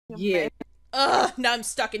Yeah. Ugh, now I'm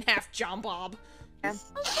stuck in half JeanBob. And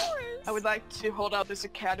I would like to hold out this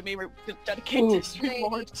academy where we dedicate this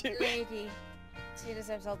reward to. Lady, she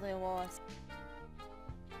deserves all the awards.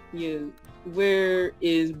 Yeah. Where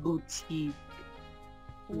is boutique?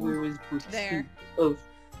 Where is boutique? There. Oh.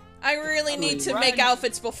 I really need to make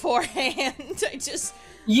outfits beforehand. I just...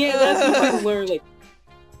 Yeah, that's what I learned. Like,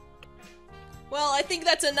 well, I think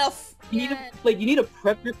that's enough. you need to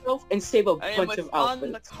prep yourself and save a bunch of outfits.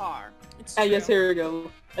 On the car. Yes, here we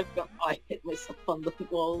go. I hit myself on the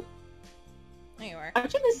wall. There you are. I'm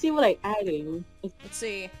trying to see what I added. Let's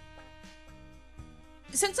see.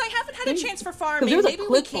 Since I haven't had a chance for farming, maybe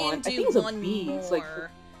we can do one more. Like,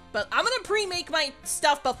 but I'm gonna pre-make my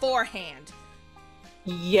stuff beforehand.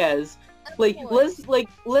 Yes. Like,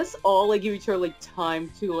 let's all, like, give each other, like,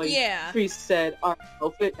 time to, like, preset our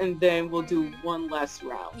outfit, and then we'll do one last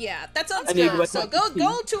round. Yeah, that sounds good. So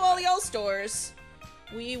go to all y'all stores.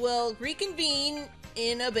 We will reconvene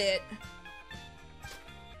in a bit.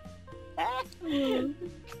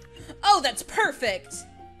 Oh, that's perfect!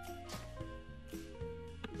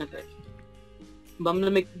 Okay. But I'm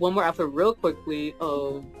gonna make one more outfit real quickly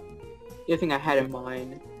of the thing I had in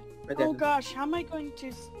mind. Oh gosh, how am I going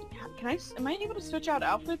to... am I able to switch out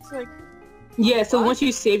outfits? Like... Yeah, so once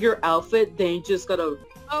you save your outfit, then you just gotta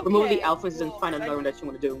remove the outfits and find another one that you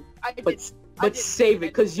want to do. But save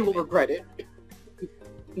it, because you will regret it.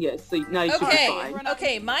 Yes, so now you should be fine.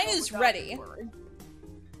 Okay, mine is ready.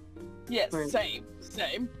 Yes,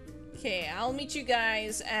 same. Okay, I'll meet you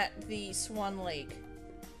guys at the Swan Lake.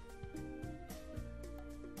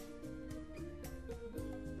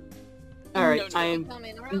 Alright,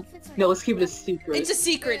 no, let's keep it a secret. It's a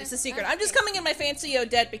secret, it's a secret. I'm just coming in my fancy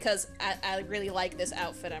Odette because I really like this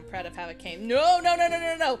outfit. I'm proud of how it came. No!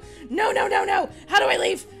 How do I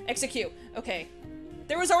leave? Execute. Okay.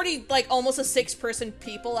 There was already, like, almost a 6-person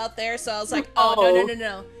people out there, so I was like, oh,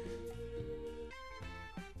 no.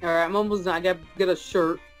 Alright, I'm almost done. I gotta get a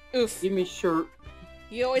shirt. Oof. Give me a shirt.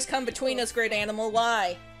 You always come between us, great animal.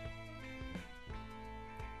 Why?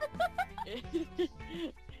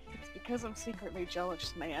 Because I'm secretly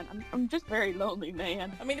jealous, man. I'm just very lonely,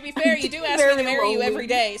 man. I mean, to be fair, you do ask me to marry you every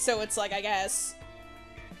day, so it's like, I guess.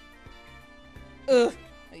 Ugh.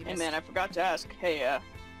 Hey, man, I forgot to ask. Hey,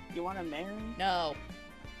 you want to marry? No.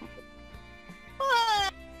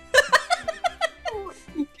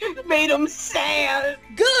 Made him sad.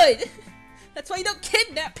 Good! That's why you don't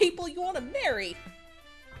kidnap people you want to marry.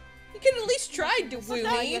 You can at least try to woo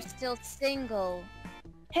me. You're still single.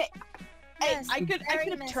 Hey, yes, I could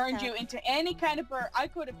have turned you into any kind of bird. I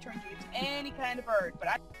could have turned you into any kind of bird, but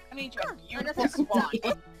I made you a beautiful swan.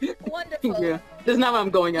 Wonderful. Yeah, that's not what I'm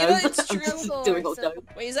going as. You know, it's I'm true. just doing all done.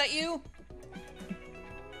 Wait, is that you?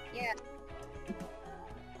 Yeah.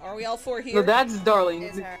 Are we all four here? No, that's Darling.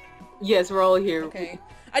 Yes, we're all here. Okay.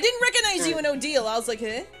 I didn't recognize you in Odile. I was like,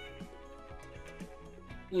 eh?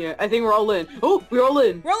 Yeah, I think we're all in. Oh, we're all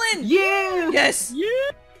in. We're all in! Yeah! Yes!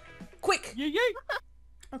 Yeah! Quick! Yeah!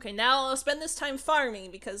 Okay, now I'll spend this time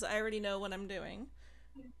farming because I already know what I'm doing.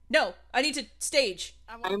 No, I need to stage.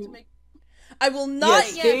 I will not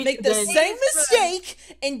make the same mistake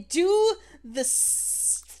and do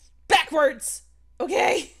backwards.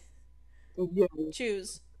 Okay? Yeah.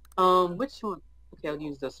 Choose. Which one? Okay, I'll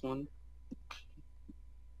use this one.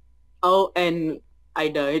 Oh, and I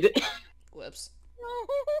died. Whoops.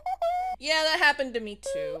 Yeah, that happened to me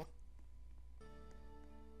too.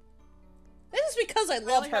 This is because I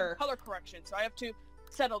love her. Have color correction, so I have to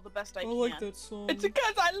settle the best I can. I like that song. It's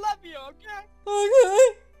because I love you, okay?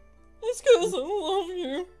 Okay. It's because I love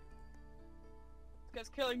you.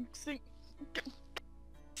 Because I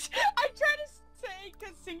tried to say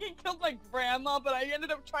because singing killed my grandma, but I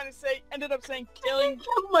ended up saying killing.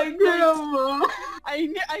 Killed my grandma. I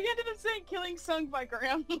ended up saying killing sung by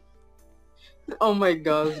grandma. Oh my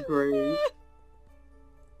gosh, great.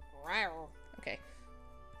 Okay.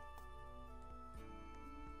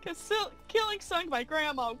 Because killing sung by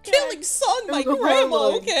grandma, okay? Killing sung by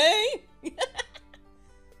grandma, okay?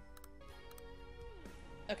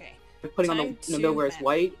 Okay. Putting on the no where it's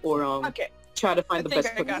white, or try to find the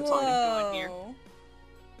best click on Whoa. here.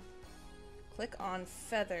 Click on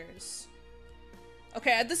feathers.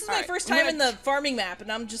 Okay, this is my first time in the farming map, and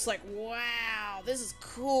I'm just like, wow, this is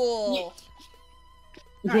cool.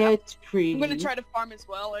 Yeah, it's pretty. I'm gonna try to farm as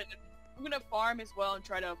well, and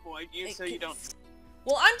try to avoid you so you don't.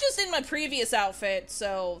 Well, I'm just in my previous outfit,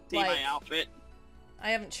 so see my outfit.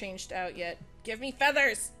 I haven't changed out yet. Give me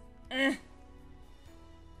feathers.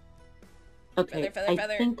 Okay, feather. I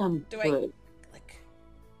think I'm good. Click.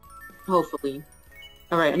 Hopefully.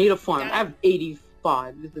 Alright, I need a farm. I have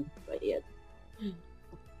 85. This is it.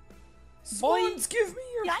 Swans, give me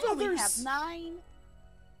your I only feathers! have 9.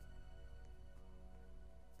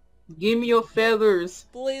 Give me your feathers.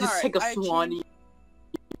 Please. Just take a swanny.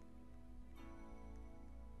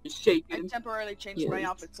 Shake I it. temporarily changed my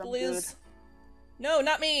outfit, so I'm good. Please. No,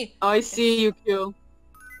 not me! I see you, Q.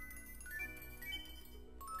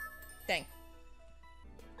 Dang.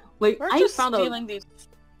 Like, We're I just found out. stealing these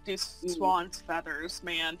swan's feathers,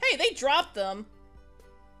 man. Hey, they dropped them!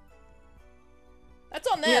 That's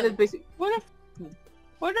on them! Yeah, that's basically. What if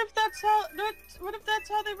that's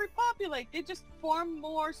how they repopulate? They just form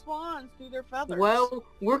more swans through their feathers. Well,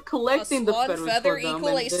 we're collecting the swan feathers feather for them,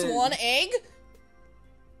 equal a and then- swan egg?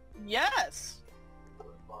 Yes.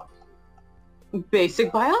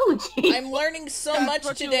 Basic biology. I'm learning so That's much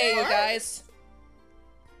what you today, you learn. guys.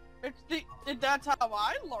 That's how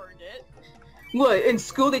I learned it. What, in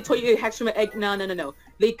school they told you to hatch from an egg? No.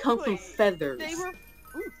 They come from Wait, feathers. They were,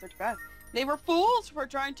 ooh, that's bad. They were fools for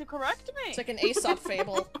trying to correct me. It's like an Aesop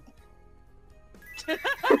fable.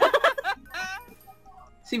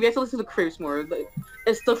 See, we have to listen to Crepes more. Like,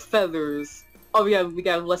 it's the feathers. Oh yeah, we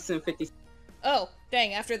got less than 50 Oh,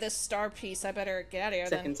 dang, after this star piece, I better get out of here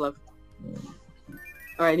seconds left.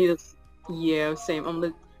 Alright, I need to... Yeah, same.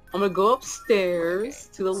 I'm gonna go upstairs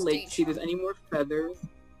to the lake, see if there's any more feathers.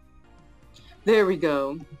 There we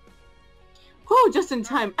go. Oh, just in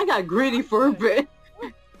time. I got greedy for a bit.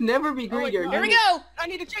 Never be greedy. wait, Here we go! I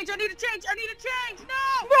need to change. No!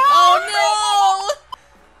 Oh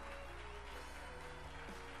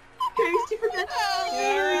Crazy for that.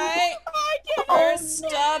 no! Alright. First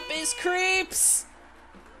up is Creeps!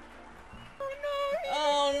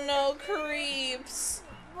 Oh no, Creeps!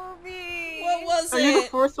 Movie. What was Are you the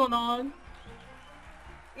it? first one on?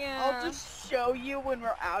 Yeah. I'll just show you when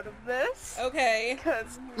we're out of this. Okay.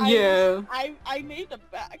 Because Yeah. I made the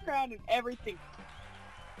background and everything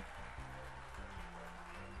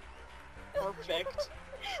perfect.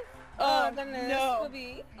 Oh goodness, no.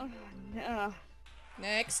 Movie. Oh, no.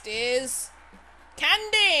 Next is...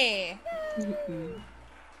 Candy!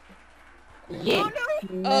 Yeah.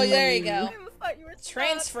 Oh, there you go. I almost thought you were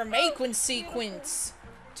Transformation sequence.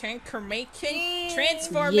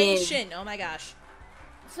 Transformation. Oh my gosh.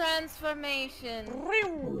 Transformation.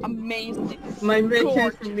 Amazing. My red Gorgeous.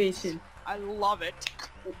 transformation. I love it.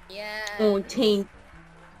 Yeah. Oh, tank.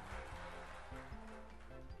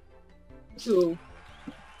 Cool.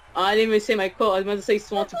 I didn't even say my quote. I was about to say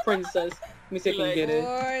Swan to Princess. Let me see if I can get it.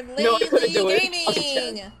 For No, I couldn't Lazy do it.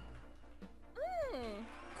 Gaming.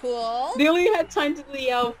 Cool. They only had time to do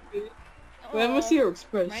the outfit. Well, I must see your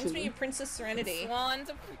expression. Reminds me of Princess Serenity. Swan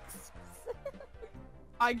to Princess.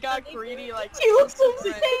 I got greedy like She looks so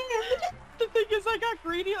Right. sad. The thing is, I got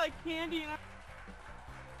greedy like candy and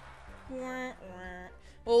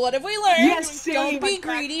Well, what have we learned? Yes, Don't same. be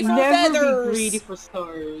greedy for Never feathers. be greedy for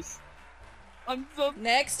stars. I'm so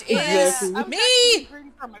Next Exactly. is I was me. actually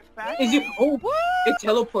greedy for my back. Is you? Oh, it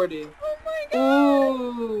teleported. Oh my god!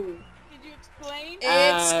 Oh. Did you explain?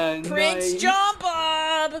 It's Prince nice.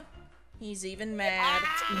 JeanBob. He's even mad.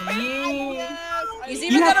 Yeah. Yes, He's I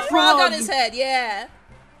even Yeah, got a frog on frog. his head. Yeah.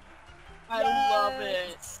 I love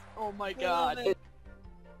it. Oh my god.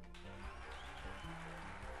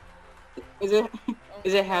 Is it?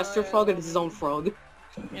 Is it Haster Frog or is his own frog?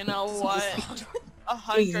 You know what?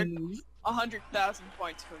 100,000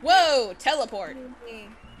 points for me. Whoa! Teleport. Movie.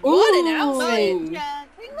 What an Ooh. outfit.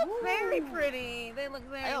 They look very pretty. They look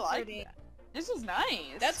very I like pretty. that. This is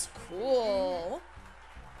nice. That's cool.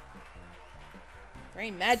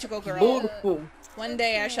 Very magical girl. Beautiful. One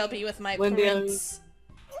day I shall be with my One day prince.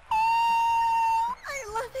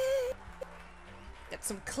 I love it. That's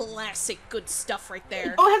some classic good stuff right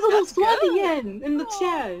there. Oh, it has a little That's swan good. again in the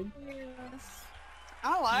chat. Yes.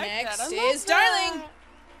 I like Next that. I love is Darling.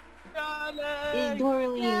 Hey, Darling.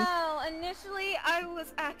 darling. No, initially I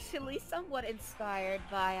was actually somewhat inspired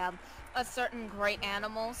by a certain great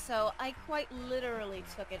animal, so I quite literally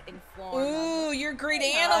took it in form. Ooh, your great I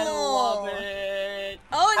animal. love it.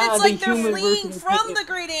 Oh, and it's the like they're human fleeing version of from it. the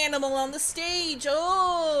great animal on the stage.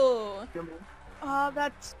 Oh, Oh,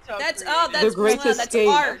 that's so that's pretty. oh, that's great wow, that's escape.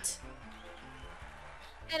 art.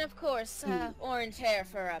 And of course, orange hair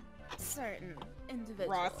for a certain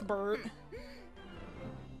individual. Rothberg.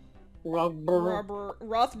 Robert.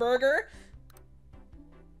 Rothberger.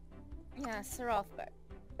 Yes, Rothberg.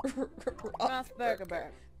 Rothberger.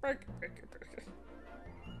 I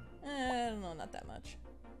don't know, not that much.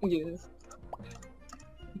 Yes.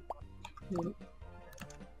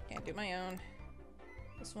 Can't do my own.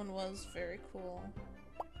 This one was very cool.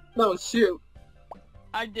 No, shoot.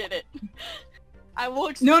 I did it. I will No,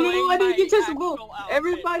 explain no, I didn't my get to actual vote. outfit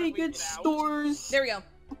Everybody when we gets get out. stores. There we go.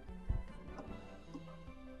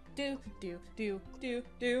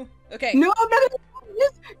 do. Okay. No, I'm not gonna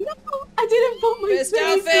this. No, I didn't vote my Best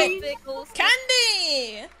outfit.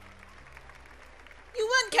 Candy! You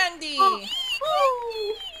won, Candy!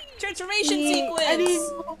 Oh. Transformation Yay.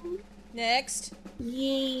 sequence! Next.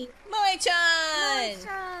 Yay. Moe-chan!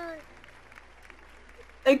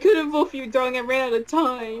 I couldn't vote for you, darling. I ran out of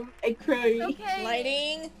time. I cried. Okay.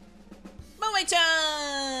 Lighting.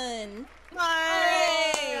 Moe-chan!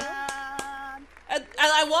 Hooray!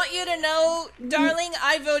 I want you to know, darling,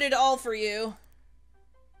 I voted all for you.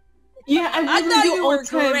 Yeah, I thought you were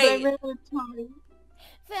time, great. but I ran out of time.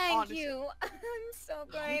 Thank Honestly. you. I'm so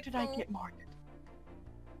grateful. How did I get more?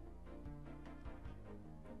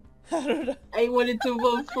 I don't know. I wanted to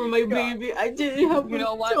vote for my baby. I didn't have You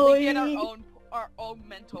know what? toy. We get our own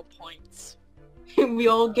mental points. We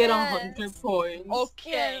all get Yes. 100 points.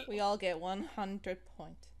 Okay. We all get 100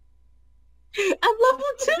 points. I'm level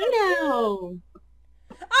 2 now.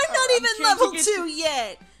 I'm not even changing level it 2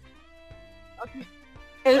 yet! Okay.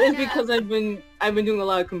 And it's because I've been doing a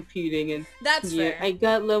lot of competing and That's yeah, fair. I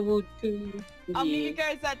got level 2. I'll meet you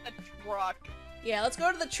guys at the truck. Yeah, let's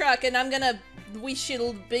go to the truck and we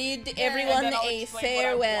shall bid everyone and then I'll a explain what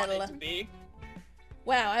I want farewell. it to be.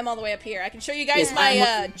 Wow, I'm all the way up here. I can show you guys Yes,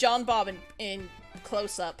 my JeanBob in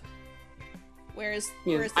close up. Where's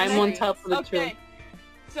the I'm on tree? top of the Okay. tree.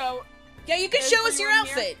 So, Yeah, you can Is show us your everyone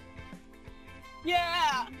here? outfit.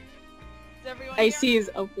 yeah. Is everyone I here? see his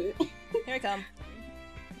outfit. Here I come.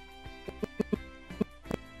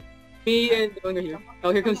 Me and over here.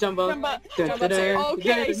 Oh, here comes JeanBob.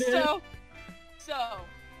 Okay, so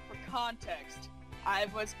for context, I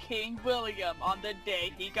was King William on the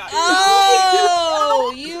day he got.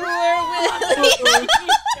 Oh, you were with.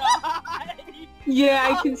 Yeah,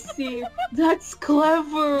 I can see. That's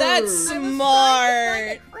clever. That's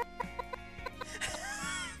smart.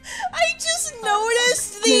 I just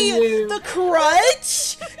noticed the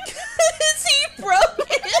crutch because he broke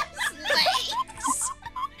his legs.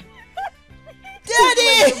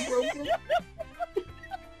 Daddy!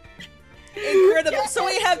 Incredible. So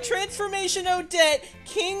we have Transformation Odette,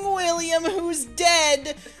 King William, who's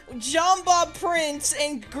dead, JeanBob Prince,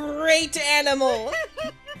 and Great Animal.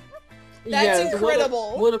 That's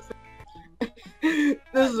incredible. What a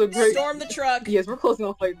this is a great. Storm the truck. Yes, we're closing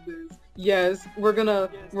off like this. Yes, we're going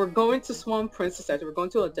to Swan Princess actually. We're going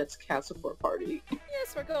to Odette's castle for a party.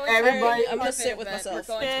 Yes, we're going. Everybody- I'm gonna sit with myself.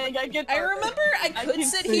 I remember I could can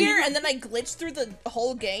sit see. here and then I glitched through the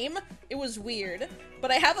whole game. It was weird. But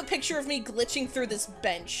I have a picture of me glitching through this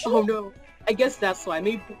bench. Oh no! I guess that's why.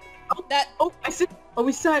 Maybe. I said. Oh,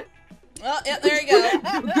 we said. Oh, yeah, there you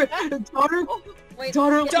go. daughter, Wait,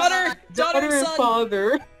 Daughter and son.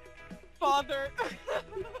 father. Father.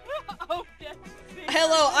 Oh, yes.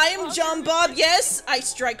 Hello, I am JeanBob. Yes, I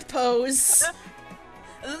strike pose.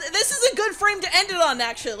 This is a good frame to end it on,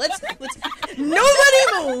 actually. Let's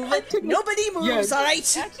nobody move. Nobody moves. Yes. All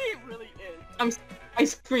right. Actually, it really is. I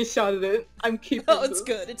screenshotted it. I'm keeping. Oh, it's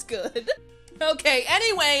this. good. It's good. Okay.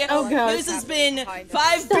 Anyway, Oh, God. this has been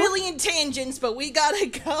 5 billion tangents, but we gotta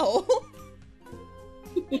go.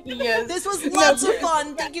 Yes. This was lots of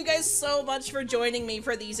fun. Thank you guys so much for joining me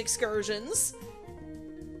for these excursions.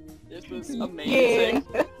 This was amazing.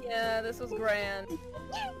 Yeah, this was grand.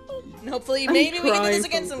 And hopefully, maybe we can do this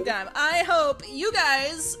again sometime. I hope you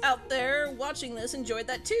guys out there watching this enjoyed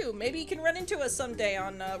that too. Maybe you can run into us someday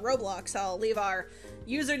on Roblox. I'll leave our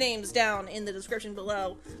usernames down in the description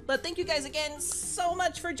below. But thank you guys again so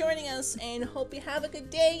much for joining us, and hope you have a good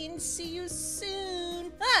day, and see you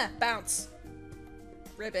soon. Ah, bounce.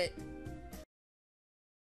 Ribbit.